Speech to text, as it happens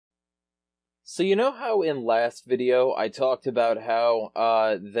So you know how in last video I talked about how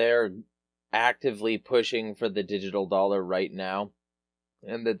they're actively pushing for the digital dollar right now,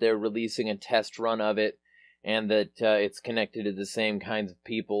 and that they're releasing a test run of it, and that it's connected to the same kinds of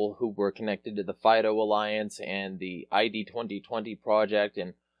people who were connected to the FIDO Alliance and the ID 2020 project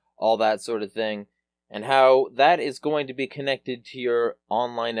and all that sort of thing, and how that is going to be connected to your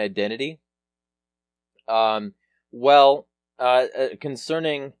online identity?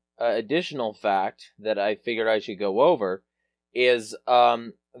 Concerning additional fact that I figured I should go over is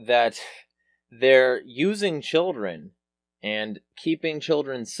that they're using children and keeping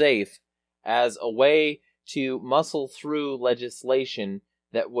children safe as a way to muscle through legislation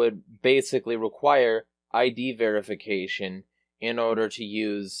that would basically require ID verification in order to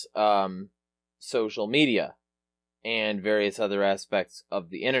use social media and various other aspects of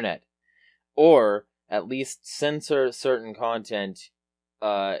the internet, or at least censor certain content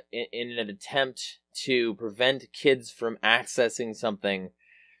in an attempt to prevent kids from accessing something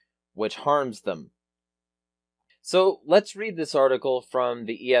which harms them. So let's read this article from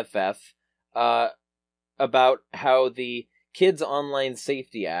the EFF about how the Kids Online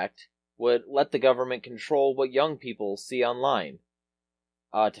Safety Act would let the government control what young people see online,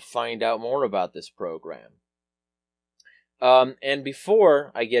 to find out more about this program. And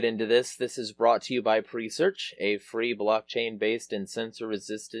before I get into this is brought to you by Presearch, a free blockchain-based and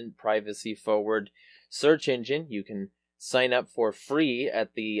censor-resistant, privacy-forward search engine. You can sign up for free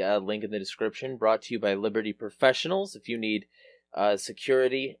at the link in the description, brought to you by Liberty Professionals. If you need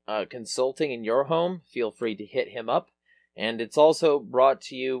security consulting in your home, feel free to hit him up. And it's also brought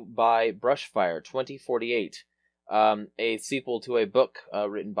to you by BRUSHFIRE 2048, a sequel to a book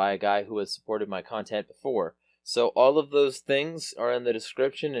written by a guy who has supported my content before. So all of those things are in the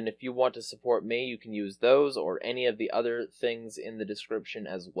description, and if you want to support me, you can use those or any of the other things in the description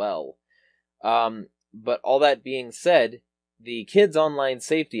as well. But all that being said, the Kids Online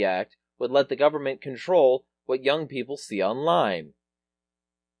Safety Act would let the government control what young people see online.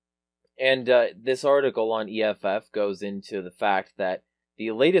 And this article on EFF goes into the fact that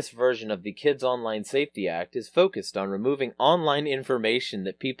the latest version of the Kids Online Safety Act is focused on removing online information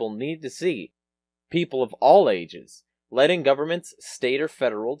that people need to see. People of all ages. Letting governments, state or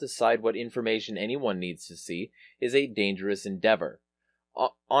federal, decide what information anyone needs to see is a dangerous endeavor.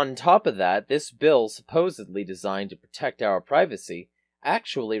 On top of that, this bill, supposedly designed to protect our privacy,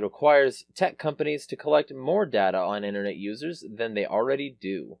 actually requires tech companies to collect more data on internet users than they already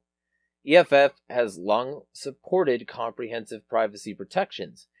do. EFF has long supported comprehensive privacy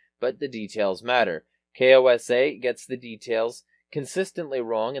protections, but the details matter. KOSA gets the details consistently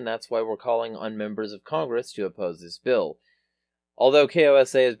wrong, and that's why we're calling on members of Congress to oppose this bill. Although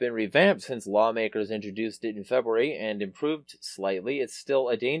KOSA has been revamped since lawmakers introduced it in February and improved slightly, it's still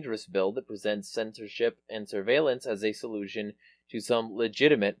a dangerous bill that presents censorship and surveillance as a solution to some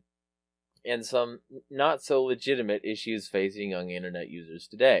legitimate and some not so legitimate issues facing young internet users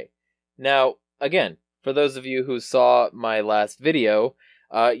today. Now, again, for those of you who saw my last video,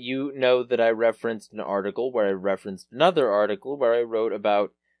 you know that I referenced an article where I referenced another article where I wrote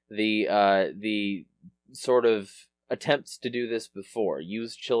about the sort of attempts to do this before,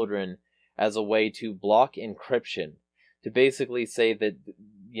 use children as a way to block encryption, to basically say that,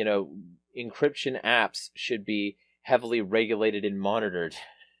 you know, encryption apps should be heavily regulated and monitored,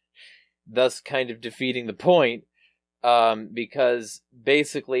 thus kind of defeating the point, because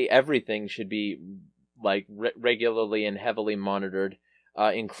basically everything should be like regularly and heavily monitored,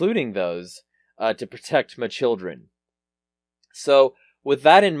 including those to protect my children. So, with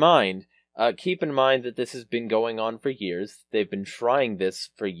that in mind, keep in mind that this has been going on for years. They've been trying this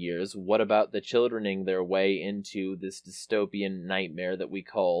for years. What about the childrening their way into this dystopian nightmare that we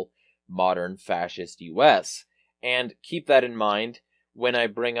call modern fascist US? And keep that in mind when I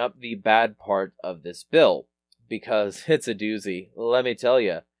bring up the bad part of this bill, because it's a doozy, let me tell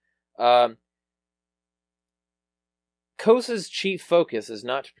you. COSA's chief focus is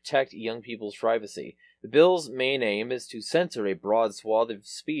not to protect young people's privacy. The bill's main aim is to censor a broad swath of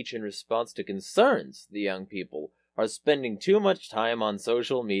speech in response to concerns the young people are spending too much time on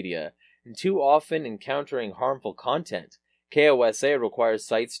social media and too often encountering harmful content. KOSA requires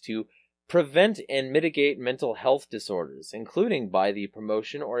sites to prevent and mitigate mental health disorders, including by the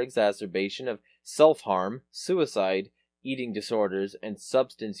promotion or exacerbation of self-harm, suicide, eating disorders, and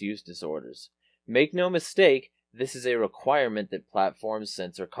substance use disorders. Make no mistake, this is a requirement that platforms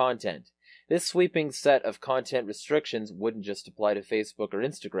censor content. This sweeping set of content restrictions wouldn't just apply to Facebook or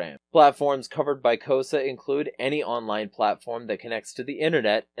Instagram. Platforms covered by COSA include any online platform that connects to the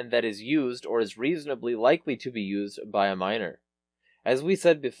internet and that is used or is reasonably likely to be used by a minor. As we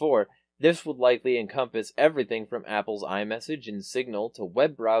said before, This would likely encompass everything from Apple's iMessage and Signal to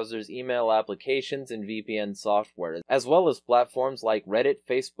web browsers, email applications, and VPN software, as well as platforms like Reddit,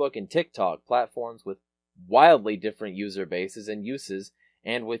 Facebook, and TikTok, platforms with wildly different user bases and uses,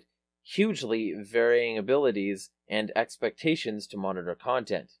 and with hugely varying abilities and expectations to monitor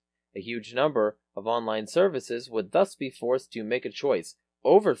content. A huge number of online services would thus be forced to make a choice: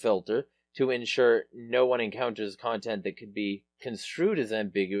 overfilter to ensure no one encounters content that could be construed as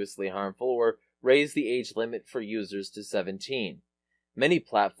ambiguously harmful, or raise the age limit for users to 17. Many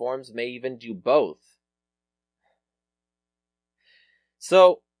platforms may even do both.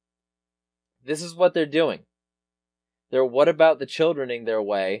 So, this is what they're doing. They're what about the childrening their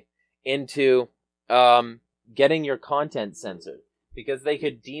way into getting your content censored, because they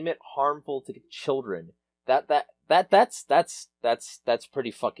could deem it harmful to children. That's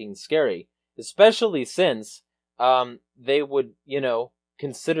pretty fucking scary, especially since they would,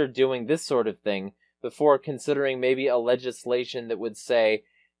 consider doing this sort of thing before considering maybe a legislation that would say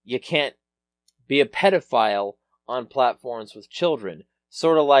you can't be a pedophile on platforms with children.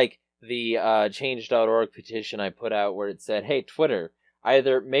 Sort of like the change.org petition I put out where it said, hey, Twitter,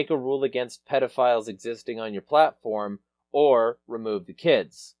 either make a rule against pedophiles existing on your platform or remove the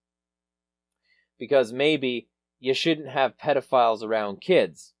kids. Because maybe you shouldn't have pedophiles around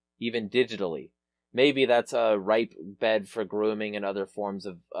kids, even digitally. Maybe that's a ripe bed for grooming and other forms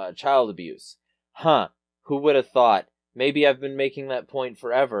of child abuse. Who would have thought? Maybe I've been making that point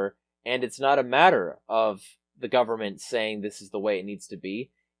forever, and it's not a matter of the government saying this is the way it needs to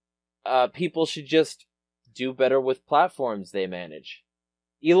be. People should just do better with platforms they manage.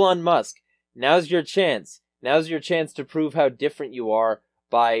 Elon Musk, now's your chance. Now's your chance to prove how different you are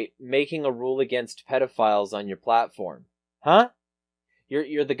by making a rule against pedophiles on your platform.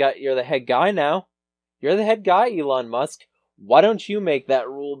 You're the guy. You're the head guy now. You're the head guy, Elon Musk. Why don't you make that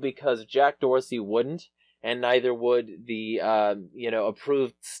rule? Because Jack Dorsey wouldn't, and neither would the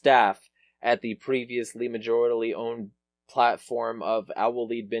approved staff at the previously majority-owned platform of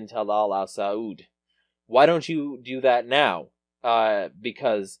Al-Walid bin Talal Al Saud. Why don't you do that now?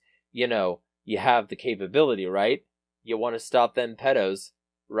 Because you have the capability, right? You want to stop them pedos,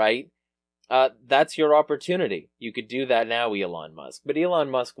 right? That's your opportunity. You could do that now, Elon Musk. But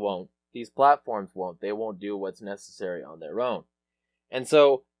Elon Musk won't. These platforms won't. They won't do what's necessary on their own. And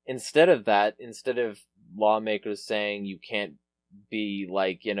so, instead of that, instead of lawmakers saying you can't be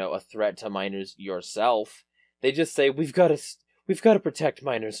a threat to minors yourself, they just say, we've got to protect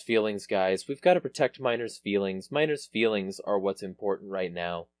minors' feelings, guys. We've got to protect minors' feelings. Minors' feelings are what's important right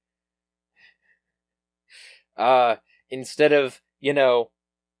now. Instead of,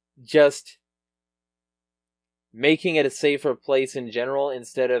 just making it a safer place in general,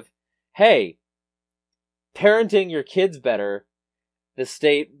 instead of, hey, parenting your kids better, the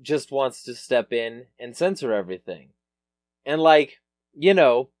state just wants to step in and censor everything. And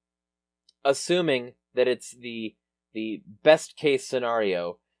assuming that it's the best case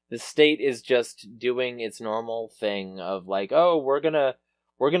scenario, the state is just doing its normal thing of we're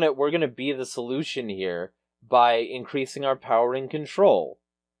gonna be the solution here by increasing our power and control.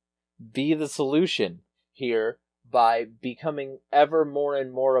 Be the solution here by becoming ever more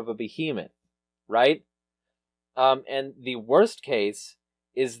and more of a behemoth, right? And the worst case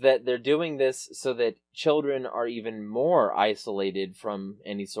is that they're doing this so that children are even more isolated from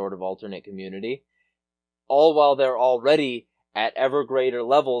any sort of alternate community, all while they're already at ever greater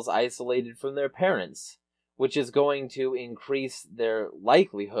levels isolated from their parents, which is going to increase their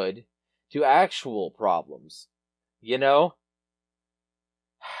likelihood to actual problems.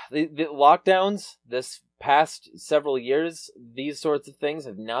 The lockdowns this past several years, these sorts of things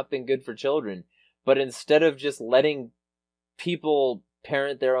have not been good for children. But instead of just letting people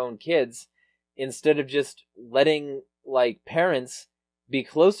parent their own kids, instead of just letting parents be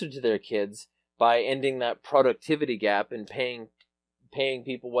closer to their kids by ending that productivity gap and paying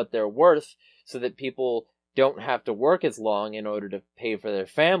people what they're worth so that people don't have to work as long in order to pay for their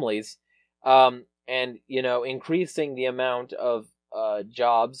families, and increasing the amount of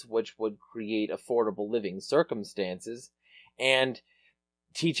jobs which would create affordable living circumstances, and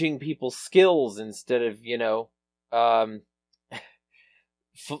teaching people skills instead of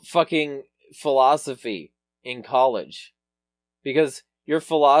fucking philosophy in college, because your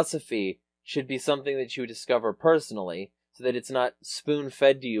philosophy should be something that you discover personally, so that it's not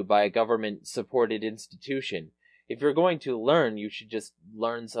spoon-fed to you by a government-supported institution. If you're going to learn, you should just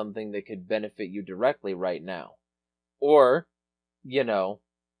learn something that could benefit you directly right now. Or,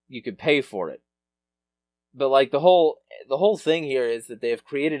 you could pay for it. But the whole thing here is that they have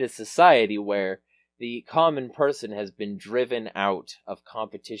created a society where the common person has been driven out of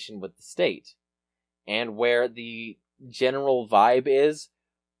competition with the state, and where the general vibe is,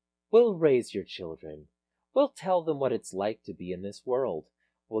 we'll raise your children. We'll tell them what it's like to be in this world.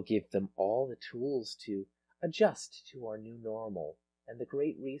 We'll give them all the tools to adjust to our new normal and the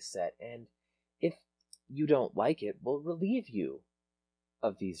Great Reset, and if you don't like it, we'll relieve you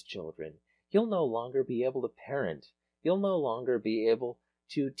of these children. You'll no longer be able to parent. You'll no longer be able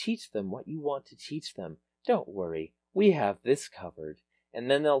to teach them what you want to teach them. Don't worry, we have this covered. And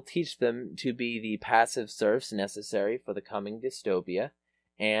then they'll teach them to be the passive serfs necessary for the coming dystopia,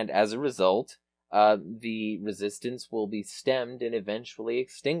 and as a result, the resistance will be stemmed and eventually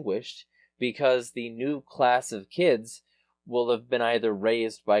extinguished, because the new class of kids will have been either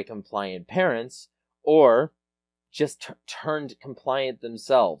raised by compliant parents, or just turned compliant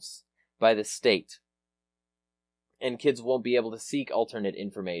themselves by the state. And kids won't be able to seek alternate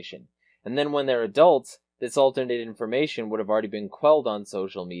information. And then when they're adults, this alternate information would have already been quelled on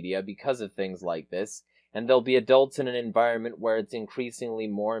social media because of things like this, and they'll be adults in an environment where it's increasingly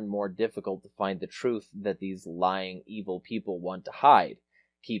more and more difficult to find the truth that these lying, evil people want to hide,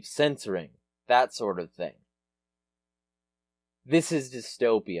 keep censoring, that sort of thing. This is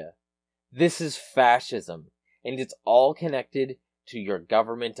dystopia. This is fascism. And it's all connected to your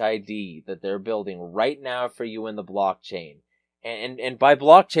government ID that they're building right now for you in the blockchain. And by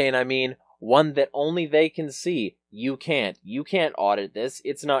blockchain, I mean one that only they can see. You can't. You can't audit this.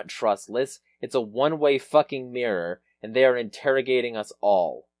 It's not trustless. It's a one-way fucking mirror, and they are interrogating us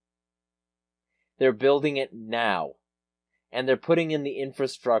all. They're building it now. And they're putting in the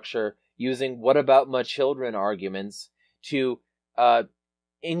infrastructure using what about my children arguments to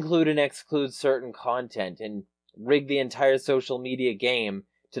include and exclude certain content and rig the entire social media game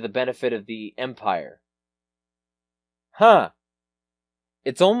to the benefit of the empire.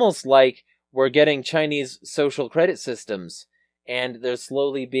 It's almost like we're getting Chinese social credit systems, and they're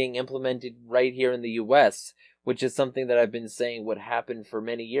slowly being implemented right here in the US, which is something that I've been saying would happen for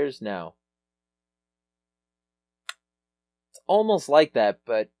many years now. It's almost like that,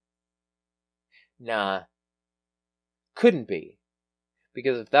 but nah. Couldn't be.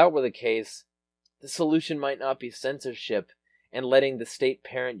 Because if that were the case, the solution might not be censorship and letting the state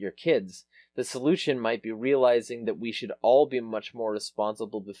parent your kids. The solution might be realizing that we should all be much more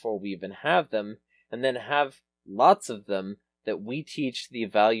responsible before we even have them, and then have lots of them that we teach the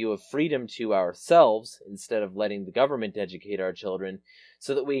value of freedom to ourselves, instead of letting the government educate our children,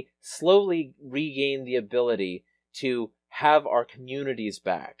 so that we slowly regain the ability to have our communities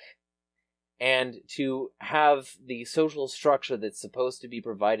back, and to have the social structure that's supposed to be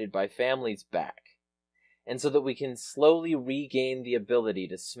provided by families back. And so that we can slowly regain the ability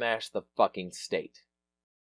to smash the fucking state.